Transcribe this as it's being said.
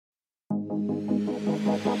And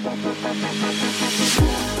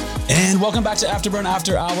welcome back to Afterburn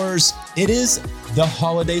After Hours. It is the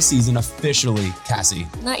holiday season officially, Cassie.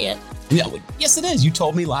 Not yet. Yeah, yes, it is. You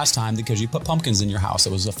told me last time because you put pumpkins in your house.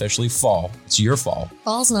 It was officially fall. It's your fall.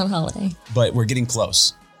 Fall's not a holiday. But we're getting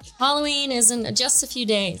close. Halloween is in just a few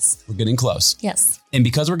days. We're getting close. Yes. And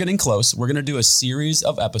because we're getting close, we're going to do a series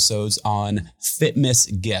of episodes on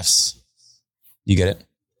FitMass gifts. You get it?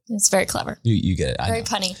 It's very clever. You get it. Very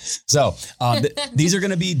punny. So these are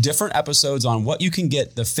going to be different episodes on what you can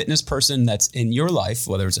get the fitness person that's in your life,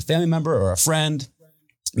 whether it's a family member or a friend.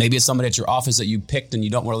 Maybe it's somebody at your office that you picked and you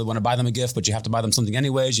don't really want to buy them a gift, but you have to buy them something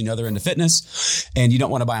anyways. You know they're into fitness and you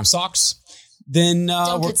don't want to buy them socks. Then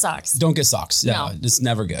don't get socks. Don't get socks. No. It's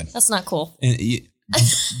never good. That's not cool.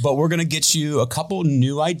 But we're going to get you a couple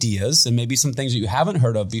new ideas and maybe some things that you haven't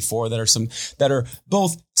heard of before that are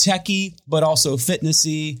both techie, but also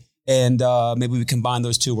fitnessy. And maybe we combine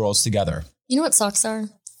those two worlds together. You know what socks are?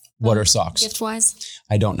 What are socks? Gift-wise?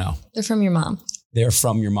 I don't know. They're from your mom. They're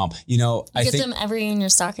from your mom. You know, I think them every year in your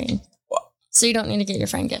stocking. So you don't need to get your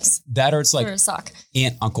friend gifts. That or it's like a sock.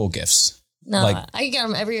 Aunt, uncle gifts. No, like, I get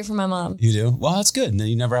them every year from my mom. You do? Well, that's good. And then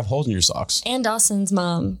you never have holes in your socks. And Dawson's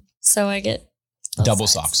mom. So I get double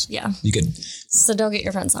sides. Socks. Yeah. You could. So don't get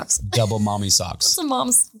your friend socks. Double mommy socks. That's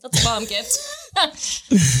a mom gift.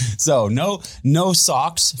 So no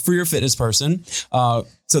socks for your fitness person. So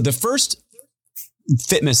the first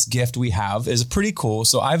FitMass gift we have is pretty cool.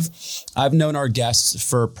 So I've known our guests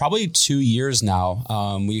for probably 2 years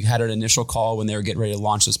now. We had an initial call when they were getting ready to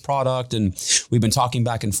launch this product, and we've been talking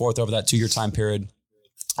back and forth over that 2-year time period.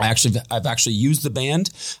 I've actually used the band.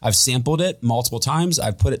 I've sampled it multiple times.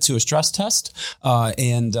 I've put it to a stress test.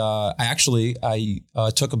 And I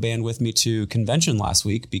took a band with me to convention last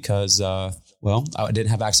week because, I didn't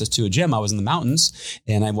have access to a gym. I was in the mountains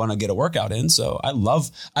and I want to get a workout in. So I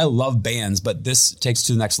love bands, but this takes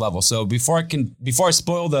to the next level. So before I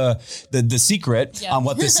spoil the secret on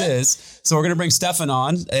what this is, so we're going to bring Stefan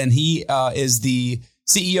on, and he is the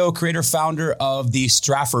CEO, creator, founder of the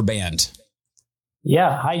Straffr band.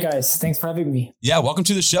 Yeah. Hi, guys. Thanks for having me. Yeah. Welcome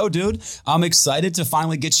to the show, dude. I'm excited to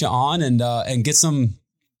finally get you on and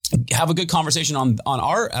have a good conversation on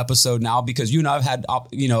our episode now, because you and I have had,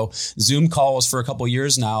 Zoom calls for a couple of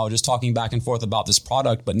years now, just talking back and forth about this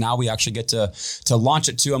product. But now we actually get to launch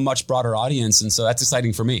it to a much broader audience. And so that's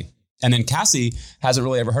exciting for me. And then Cassie hasn't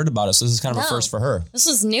really ever heard about it. So this is kind of a first for her. This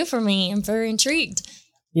is new for me. I'm very intrigued.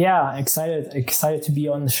 Yeah, excited to be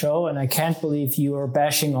on the show, and I can't believe you are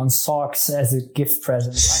bashing on socks as a gift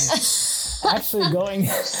present. I'm actually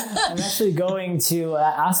going to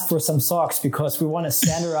ask for some socks because we want to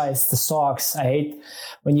standardize the socks. I hate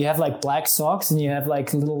when you have like black socks and you have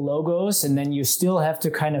like little logos, and then you still have to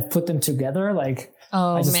kind of put them together. Like,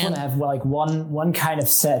 I just want to have like one kind of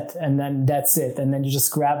set, and then that's it. And then you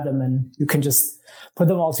just grab them and you can just put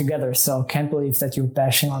them all together. So can't believe that you're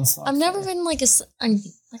bashing on socks. I've never been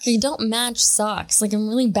I don't match socks. Like, I'm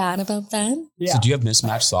really bad about that. Yeah. So do you have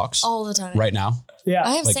mismatched socks? All the time. Right now? Yeah.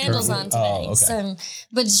 I have sandals currently on today. Oh, okay.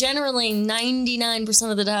 But generally 99%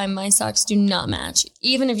 of the time my socks do not match.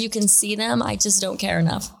 Even if you can see them, I just don't care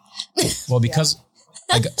enough. Well, because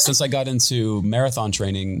since I got into marathon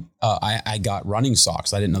training, I got running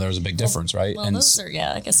socks. I didn't know there was a big difference, right? Well, I guess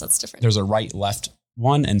that's different. There's a right, left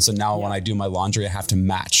one. And so now when I do my laundry, I have to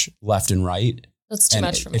match left and right. That's too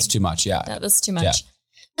much for me. It's too much. Yeah. That's too much. Yeah.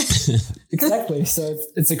 Exactly. So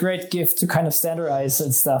it's a great gift to kind of standardize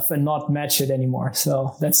and stuff and not match it anymore.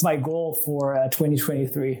 So that's my goal for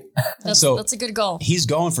 2023. That's a good goal. He's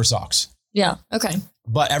going for socks. Yeah. Okay.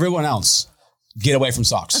 But everyone else, get away from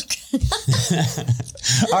socks. Okay.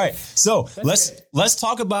 All right. So let's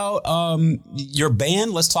talk about your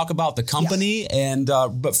band. Let's talk about the company. Yeah.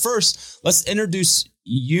 But first, let's introduce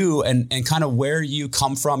you and kind of where you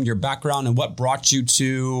come from, your background, and what brought you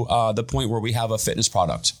to the point where we have a fitness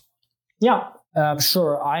product. Yeah,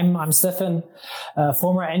 sure. I'm Stefan,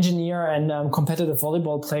 former engineer and competitive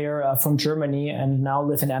volleyball player from Germany, and now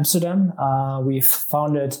live in Amsterdam. We've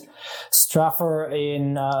founded Straffr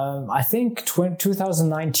in, I think,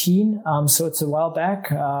 2019. So it's a while back.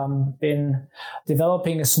 Been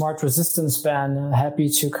developing a smart resistance band. Happy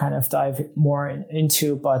to kind of dive more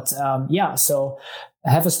into. But so I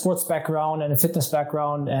have a sports background and a fitness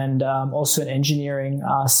background, and also an engineering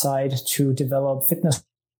side to develop fitness.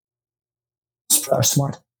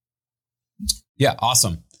 Smart. Yeah,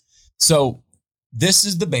 awesome. So this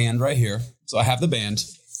is the band right here. So I have the band.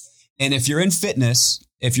 And if you're in fitness,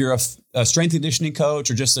 if you're a strength and conditioning coach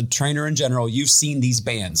or just a trainer in general, you've seen these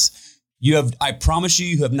bands. I promise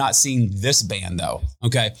you have not seen this band though.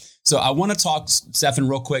 Okay. So I want to talk, Stefan,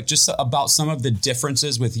 real quick, just about some of the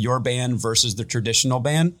differences with your band versus the traditional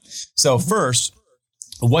band. So first,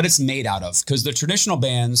 what it's made out of, because the traditional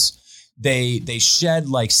bands, they shed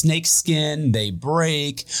like snake skin, they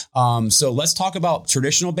break. So let's talk about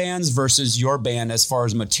traditional bands versus your band as far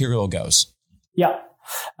as material goes. Yeah.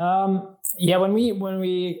 When we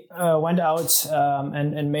went out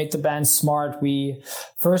and made the band smart,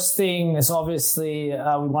 first thing is obviously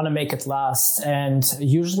we want to make it last, and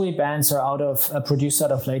usually bands are produced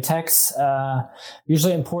out of latex,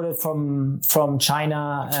 usually imported from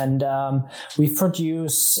China, and we've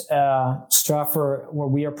produced Straffr, where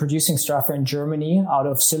we are producing Straffr in Germany out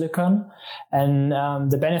of silicon, and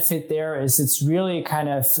the benefit there is it's really kind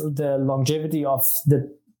of the longevity of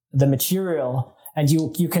the material. And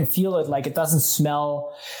you can feel it, like it doesn't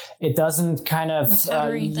smell. It doesn't kind of,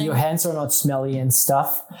 your hands are not smelly and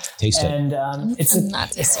stuff. Taste it. And I'm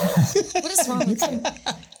not tasting it. What is wrong with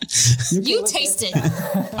you? You taste it.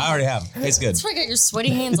 I already have. It's good. That's why I got your sweaty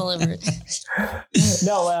hands all over it.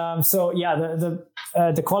 No,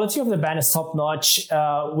 the quality of the band is top notch,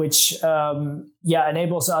 which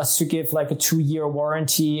enables us to give like a 2-year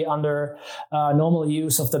warranty under normal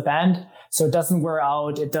use of the band. So it doesn't wear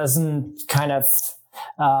out. It doesn't kind of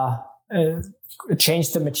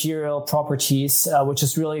change the material properties, which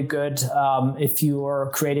is really good if you are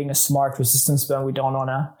creating a smart resistance band. We don't want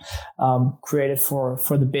to create it for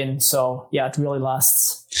the bin. So yeah, it really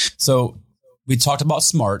lasts. So we talked about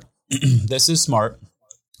smart. This is smart.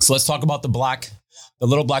 So let's talk about the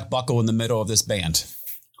little black buckle in the middle of this band.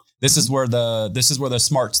 This is where the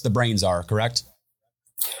smarts, the brains are, correct?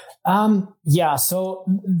 So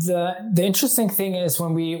the interesting thing is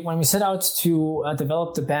when we set out to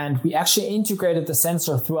develop the band, we actually integrated the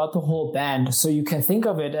sensor throughout the whole band. So you can think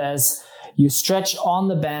of it as you stretch on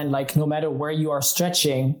the band, like no matter where you are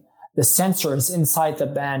stretching, the sensor is inside the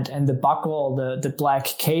band, and the buckle, the black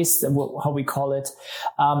case, how we call it,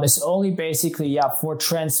 is only basically, for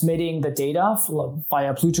transmitting the data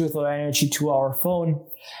via Bluetooth Low Energy to our phone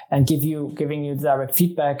and giving you direct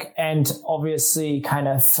feedback, and obviously kind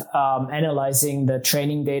of analyzing the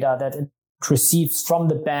training data that it receives from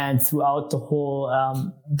the band throughout the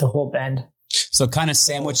whole band. So kind of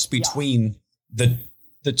sandwiched between the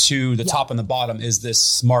top and the bottom is this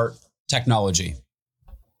smart technology.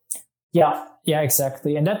 Yeah,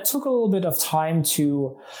 exactly. And that took a little bit of time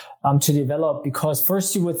to develop, because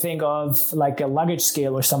first you would think of like a luggage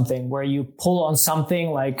scale or something where you pull on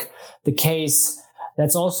something like the case.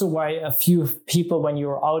 That's also why a few people, when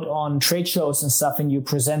you're out on trade shows and stuff and you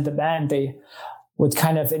present the band, they would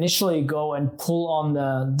kind of initially go and pull on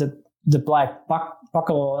the black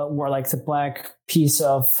buckle, or like the black piece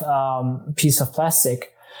of plastic.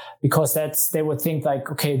 Because they would think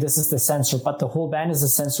like, okay, this is the sensor, but the whole band is a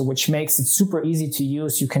sensor, which makes it super easy to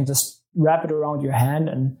use. You can just wrap it around your hand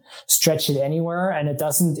and stretch it anywhere, and it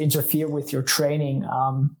doesn't interfere with your training.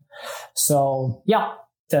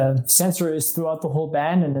 The sensor is throughout the whole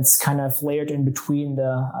band, and it's kind of layered in between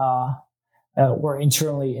or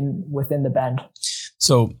internally within the band.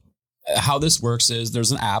 So how this works is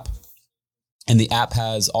there's an app. And the app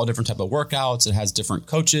has all different type of workouts. It has different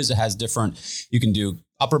coaches. It has you can do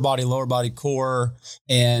upper body, lower body, core,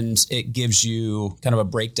 and it gives you kind of a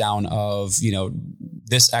breakdown of,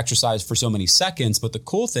 this exercise for so many seconds. But the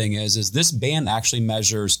cool thing is this band actually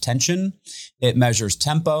measures tension. It measures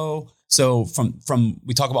tempo. So from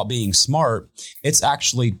we talk about being smart, it's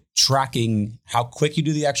actually tracking how quick you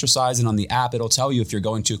do the exercise. And on the app, it'll tell you if you're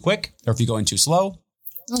going too quick or if you're going too slow.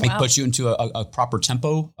 Oh, wow. It puts you into a proper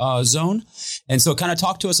tempo zone. And so kind of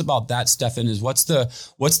talk to us about that, Stefan, is what's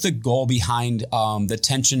the goal behind the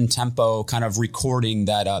tension tempo kind of recording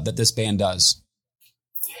that this band does?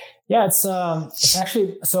 Yeah, it's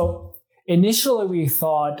actually, so initially we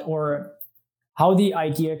thought, or how the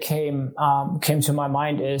idea came to my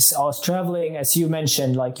mind is I was traveling, as you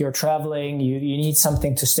mentioned, like you're traveling, you need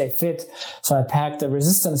something to stay fit. So I packed a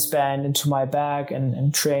resistance band into my bag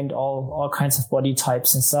and trained all kinds of body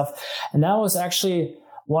types and stuff. And I was actually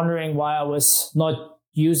wondering why I was not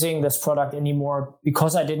using this product anymore,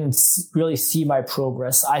 because I didn't really see my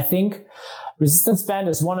progress. I think resistance band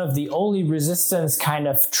is one of the only resistance kind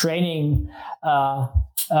of training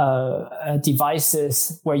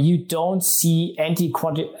devices where you don't see any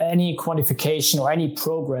quantification or any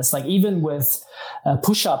progress. Like even with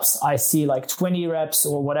push-ups, I see like 20 reps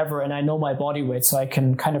or whatever, and I know my body weight, so I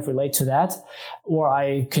can kind of relate to that. Or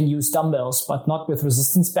I can use dumbbells, but not with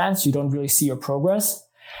resistance bands. You don't really see your progress.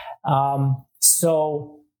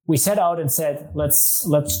 So we set out and said,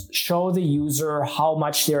 let's show the user how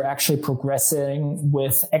much they're actually progressing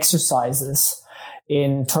with exercises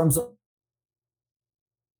in terms of.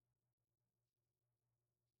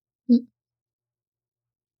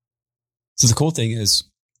 So the cool thing is,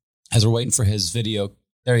 as we're waiting for his video,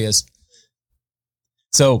 there he is.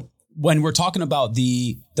 So when we're talking about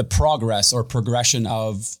the progress or progression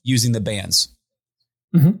of using the bands,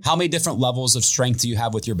 how many different levels of strength do you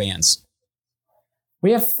have with your bands?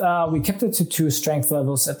 We kept it to 2 strength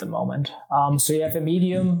levels at the moment. So you have a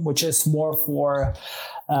medium, which is more for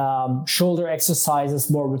shoulder exercises,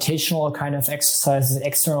 more rotational kind of exercises,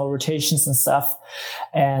 external rotations and stuff.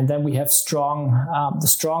 And then we have the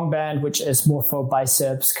strong band, which is more for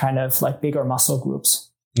biceps, kind of like bigger muscle groups.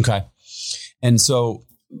 Okay. And so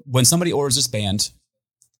when somebody orders this band,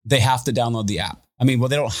 they have to download the app. I mean, well,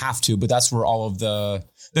 they don't have to, but that's where all of the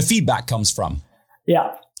feedback comes from.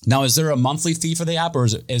 Yeah. Now, is there a monthly fee for the app, or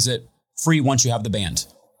is it free once you have the band?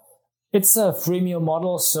 It's a freemium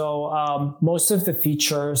model. So most of the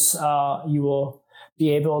features you will be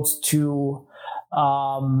able to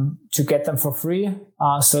get them for free.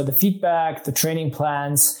 So the feedback, the training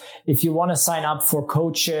plans, if you want to sign up for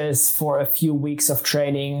coaches for a few weeks of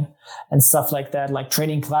training and stuff like that, like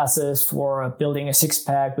training classes for building a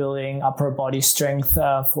 6-pack, building upper body strength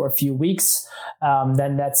for a few weeks,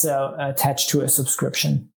 then that's attached to a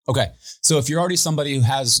subscription. Okay. So if you're already somebody who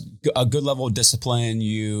has a good level of discipline,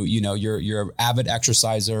 you're an avid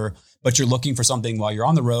exerciser, but you're looking for something while you're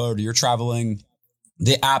on the road or you're traveling,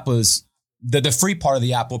 the app is the free part of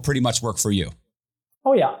the app will pretty much work for you.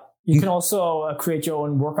 Oh yeah. You can also create your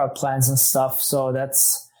own workout plans and stuff. So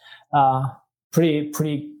that's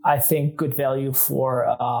pretty, I think, good value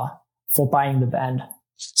for buying the band.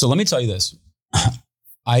 So let me tell you this.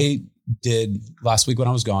 I did last week when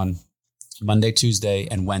I was gone, Monday, Tuesday,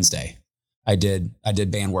 and Wednesday. I did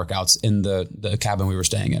band workouts in the cabin we were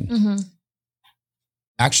staying in. Mm-hmm.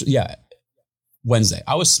 Actually, yeah, Wednesday.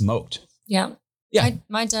 I was smoked. Yeah. Yeah.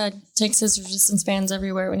 My dad takes his resistance bands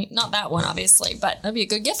everywhere. Not that one, obviously, but that'd be a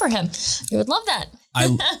good gift for him. He would love that.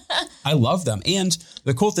 I love them. And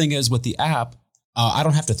the cool thing is with the app, I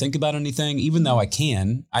don't have to think about anything, even though I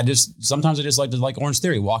can. Sometimes I just like Orange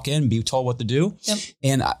Theory, walk in, be told what to do. Yep.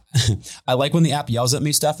 And I like when the app yells at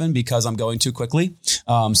me, Stefan, because I'm going too quickly.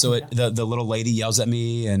 The little lady yells at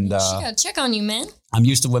me, and she gotta check on you, man. I'm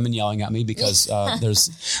used to women yelling at me because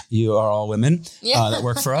you are all women that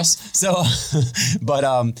work for us. So, but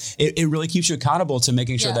it really keeps you accountable to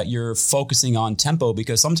making sure that you're focusing on tempo,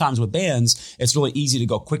 because sometimes with bands, it's really easy to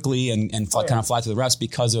go quickly and kind of fly through the reps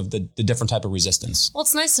because of the different type of resistance. Well,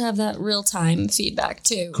 it's nice to have that real time feedback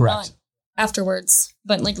too. Correct. Not afterwards,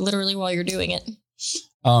 but like literally while you're doing it.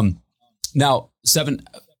 Now, Seven,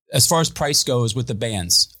 as far as price goes with the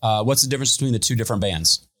bands, what's the difference between the 2 different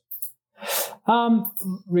bands?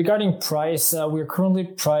 Regarding price, we're currently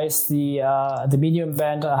priced the medium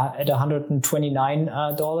band at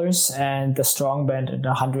 $129 and the strong band at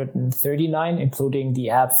 $139, including the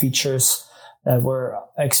app features that were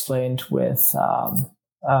explained with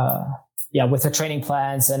the training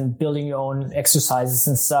plans and building your own exercises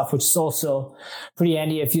and stuff, which is also pretty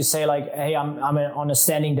handy if you say like, hey, I'm on a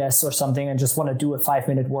standing desk or something and just want to do a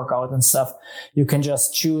 5-minute workout and stuff. You can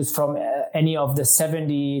just choose from any of the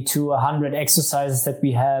 70 to 100 exercises that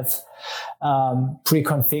we have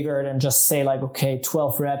pre-configured and just say like, okay,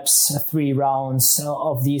 12 reps, 3 rounds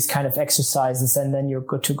of these kind of exercises, and then you're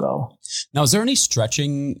good to go. Now, is there any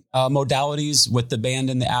stretching modalities with the band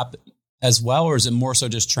in the app as well, or is it more so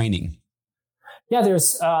just training? Yeah,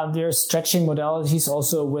 there's stretching modalities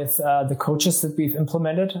also with the coaches that we've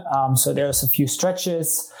implemented. So there's a few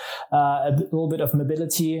stretches, a little bit of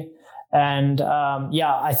mobility. And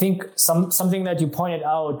I think something that you pointed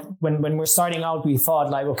out when we're starting out, we thought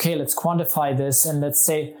like, okay, let's quantify this and let's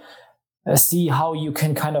say see how you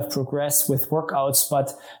can kind of progress with workouts.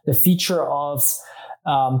 But the feature of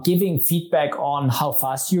giving feedback on how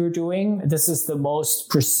fast you're doing, this is the most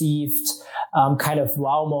perceived kind of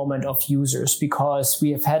wow moment of users, because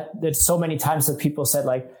we have had it so many times that people said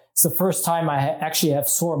like, it's the first time I actually have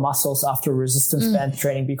sore muscles after resistance band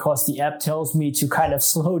training, because the app tells me to kind of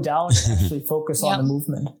slow down and actually focus on the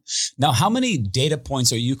movement. Now, how many data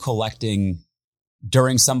points are you collecting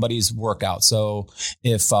during somebody's workout? So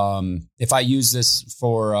if I use this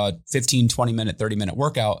for a 15, 20 minute, 30 minute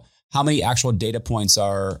workout, how many actual data points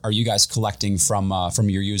are you guys collecting from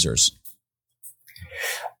your users?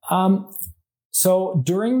 So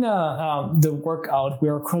during the workout,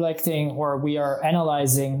 we are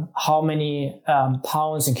analyzing how many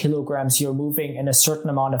pounds and kilograms you're moving in a certain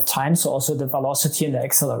amount of time. So also the velocity and the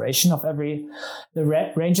acceleration of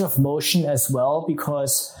the range of motion as well,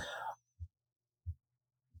 because.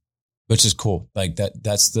 Which is cool. Like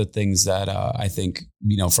that's the things that I think,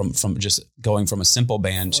 from just going from a simple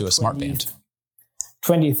band to a smart band.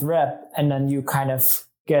 20th rep, and then you kind of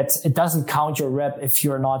it doesn't count your rep if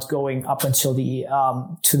you're not going up until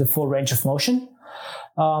to the full range of motion.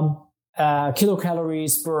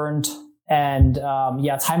 Kilocalories burned, and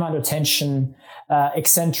time under tension,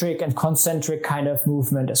 eccentric and concentric kind of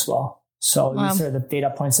movement as well. So these are the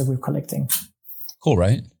data points that we're collecting. Cool,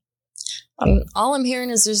 right? All I'm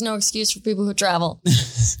hearing is there's no excuse for people who travel.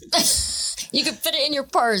 You could fit it in your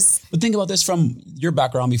purse. But think about this from your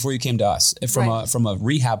background before you came to us, from a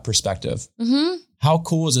rehab perspective. Mm-hmm. How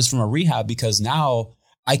cool is this from a rehab? Because now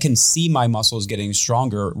I can see my muscles getting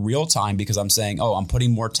stronger real time because I'm saying, I'm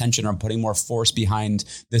putting more tension or I'm putting more force behind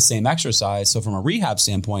the same exercise. So from a rehab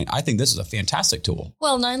standpoint, I think this is a fantastic tool.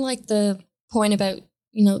 Well, and I like the point about,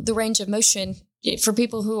 the range of motion for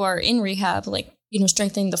people who are in rehab, like,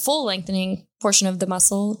 strengthening the full lengthening portion of the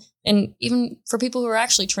muscle. And even for people who are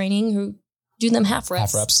actually training, who do them half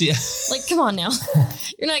reps. Half reps, yeah. Like, come on now.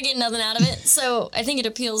 You're not getting nothing out of it. So I think it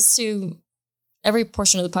appeals to every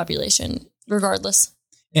portion of the population, regardless.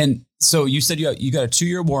 And so you said you got a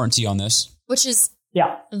 2-year warranty on this. Which is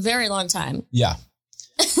a very long time. Yeah.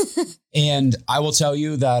 And I will tell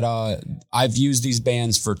you that I've used these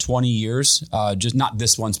bands for 20 years, just not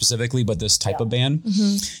this one specifically, but this type of band.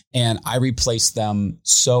 Mm-hmm. And I replace them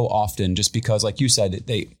so often just because, like you said,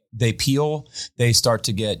 they peel, they start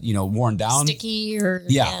to get, worn down. Sticky or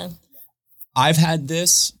I've had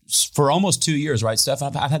this for almost 2 years, right, Steph?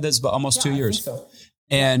 I've had this about almost 2 years. I think so.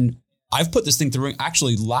 And I've put this thing through.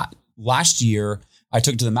 Actually, last year, I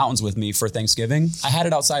took it to the mountains with me for Thanksgiving. I had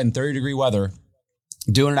it outside in 30-degree weather,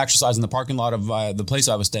 doing an exercise in the parking lot of the place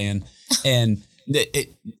I was staying. And it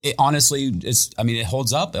honestly, it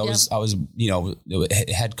holds up.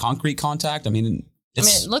 It had concrete contact.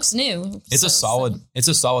 It looks new. It's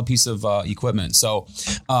a solid piece of equipment. So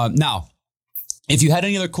now, if you had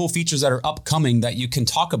any other cool features that are upcoming that you can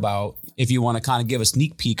talk about, if you want to kind of give a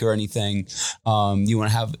sneak peek or anything, you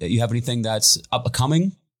have anything that's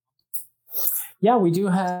upcoming? Yeah, we do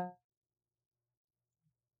have.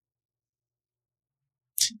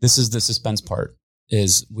 This is the suspense part.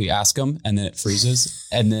 Is we ask them and then it freezes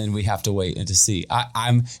and then we have to wait and to see.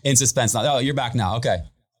 I'm in suspense now. Oh, you're back now. Okay.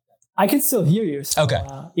 I can still hear you. So, okay.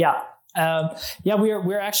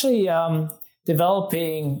 We're actually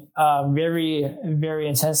developing very, very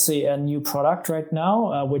intensely a new product right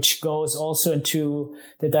now, which goes also into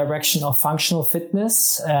the direction of functional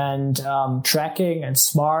fitness and tracking and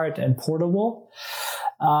smart and portable.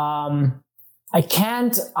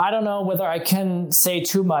 I don't know whether I can say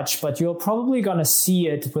too much, but you're probably going to see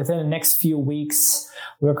it within the next few weeks.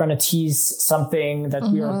 We're going to tease something that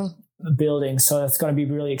we are building. So it's going to be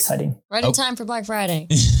really exciting. Right in time for Black Friday.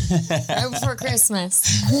 Right before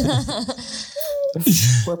Christmas.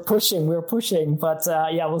 We're pushing, but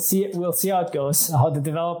we'll see how it goes. How the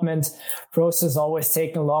development process always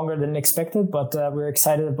taking longer than expected, but we're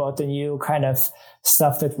excited about the new kind of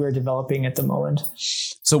stuff that we're developing at the moment.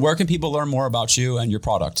 So where can people learn more about you and your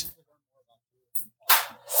product?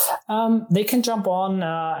 They can jump on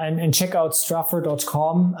and check out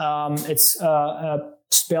straffr.com. It's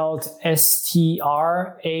spelled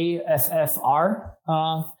Straffr.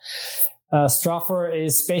 Straffr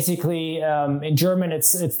is basically, in German,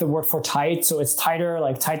 it's the word for tight. So it's tighter,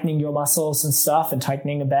 like tightening your muscles and stuff and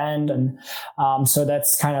tightening a band. And, so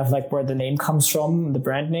that's kind of like where the name comes from, the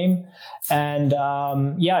brand name. And,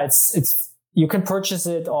 you can purchase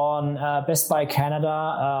it on, Best Buy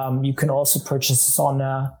Canada. You can also purchase it on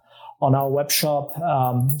our web shop.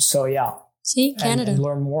 See, Canada. And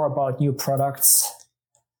learn more about new products.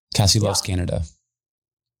 Cassie loves Canada.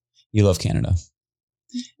 You love Canada.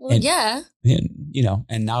 Well, and,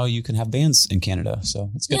 and now you can have bands in Canada,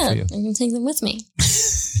 so it's good for you. I can take them with me.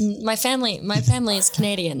 my family is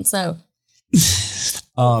Canadian, so.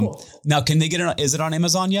 Now, can they get it? Is it on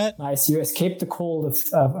Amazon yet? Nice. You escaped the cold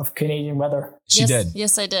of Canadian weather. She did.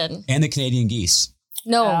 Yes, I did. And the Canadian geese.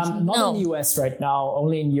 No, not in the US right now.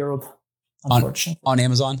 Only in Europe, unfortunately. On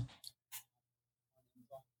Amazon.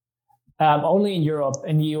 Only in Europe.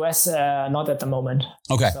 In the US, not at the moment.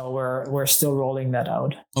 Okay. So we're still rolling that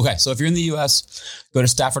out. Okay. So if you're in the US, go to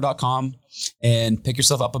Straffr.com and pick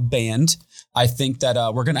yourself up a band. I think that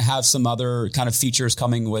we're going to have some other kind of features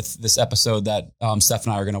coming with this episode that Steph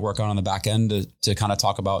and I are going to work on the back end to kind of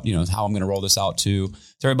talk about, how I'm going to roll this out to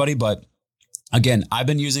everybody. But again, I've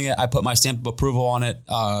been using it. I put my stamp of approval on it.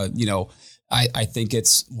 I think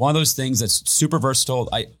it's one of those things that's super versatile.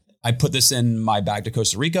 I put this in my bag to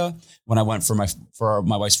Costa Rica when I went for my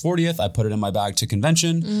wife's 40th. I put it in my bag to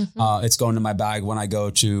convention. Mm-hmm. It's going in my bag when I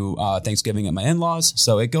go to Thanksgiving at my in-laws.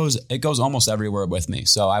 So it goes almost everywhere with me.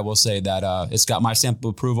 So I will say that it's got my stamp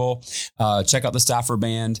of approval. Check out the Straffr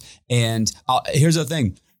band. And here's the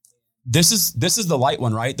thing. This is the light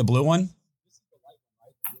one, right? The blue one.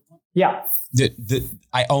 Yeah.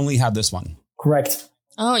 I only have this one. Correct.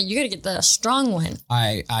 Oh, you got to get the strong one.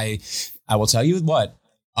 I will tell you what.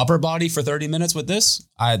 Upper body for 30 minutes with this,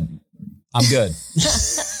 I'm good.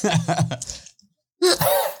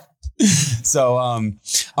 So, all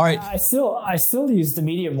right. I still use the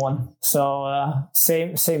medium one. So,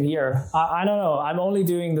 same here. I don't know. I'm only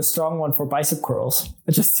doing the strong one for bicep curls,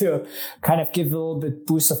 just to kind of give a little bit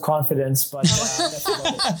boost of confidence. But that's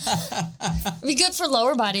about it. It'd be good for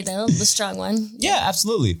lower body though, the strong one. Yeah,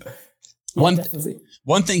 absolutely. Yeah,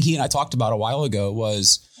 one thing he and I talked about a while ago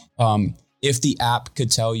was, if the app could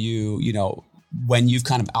tell you, when you've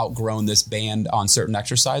kind of outgrown this band on certain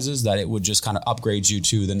exercises, that it would just kind of upgrade you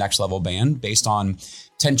to the next level band based on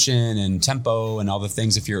tension and tempo and all the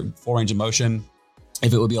things. If you're full range of motion,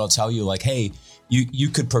 if it would be able to tell you like, hey, you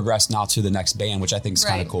could progress now to the next band, which I think is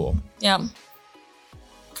kind of cool. Yeah.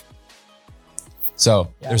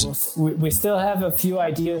 So we still have a few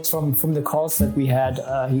ideas from the calls that we had,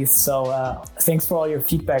 Heath. So thanks for all your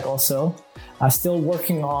feedback also. I'm still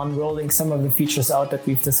working on rolling some of the features out that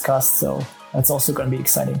we've discussed. So that's also going to be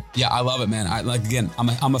exciting. Yeah, I love it, man.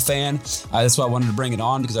 I'm a fan. That's why I wanted to bring it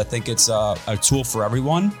on, because I think it's a tool for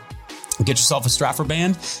everyone. Get yourself a Straffr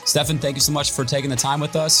band. Stefan, thank you so much for taking the time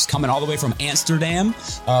with us. Coming all the way from Amsterdam,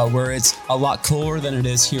 where it's a lot cooler than it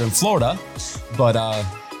is here in Florida. But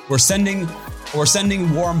we're sending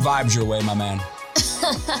warm vibes your way, my man.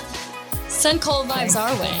 Send cold vibes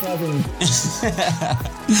our way.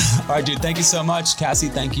 All right, dude. Thank you so much. Cassie,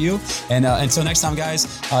 thank you. And until next time,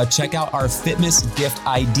 guys, check out our FitMass gift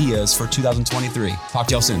ideas for 2023. Talk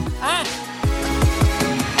to y'all soon. Bye.